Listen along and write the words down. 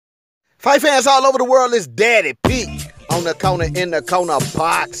Fight fans all over the world, it's Daddy Pete on the corner, in the corner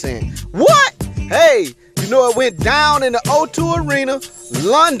boxing. What? Hey, you know it went down in the O2 Arena,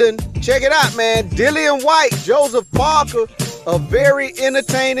 London. Check it out, man. Dillian Whyte, Joseph Parker, a very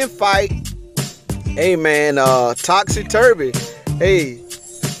entertaining fight. Hey, man, Toxie-Turvy. Hey,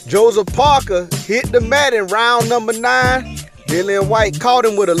 Joseph Parker hit the mat in round number 9. Dillian Whyte caught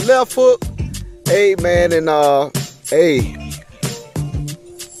him with a left hook. Hey, man, and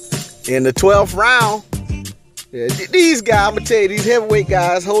in the 12th round, yeah, these guys, I'm gonna tell you, these heavyweight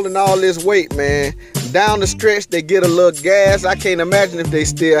guys holding all this weight, man. Down the stretch, they get a little gas. I can't imagine if they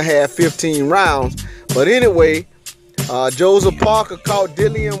still have 15 rounds. But anyway, Joseph Parker caught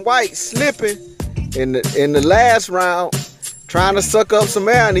Dillian Whyte slipping in the last round, trying to suck up some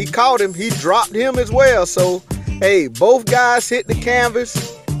air, and he caught him. He dropped him as well. So, hey, both guys hit the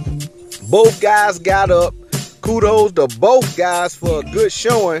canvas. Both guys got up. Kudos to both guys for a good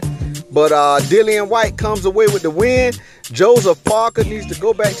showing. But Dillian Whyte comes away with the win. Joseph Parker needs to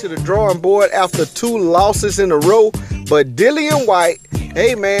go back to the drawing board after 2 losses in a row. But Dillian Whyte,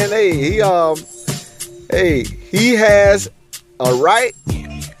 hey man, he has a right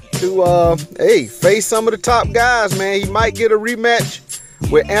to face some of the top guys, man. He might get a rematch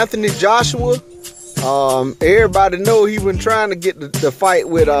with Anthony Joshua. Everybody know he been trying to get the fight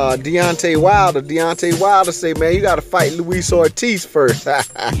with Deontay Wilder. Deontay Wilder say, man, you got to fight Luis Ortiz first.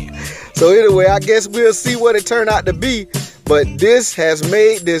 So anyway, I guess we'll see what it turned out to be. But this has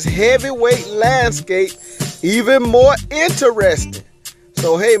made this heavyweight landscape even more interesting.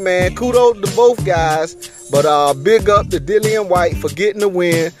 So hey, man, kudos to both guys. But big up to Dillian Whyte for getting the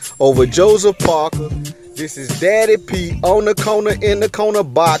win over Joseph Parker. This is Daddy Pete on the corner, in the corner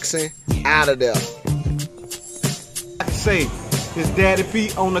boxing. Out of there. Say, it's Daddy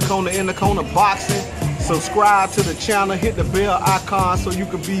Pete on the corner, in the corner boxing. Subscribe to the channel, hit the bell icon so you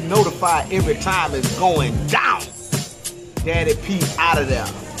can be notified every time it's going down. Daddy Pete out of there.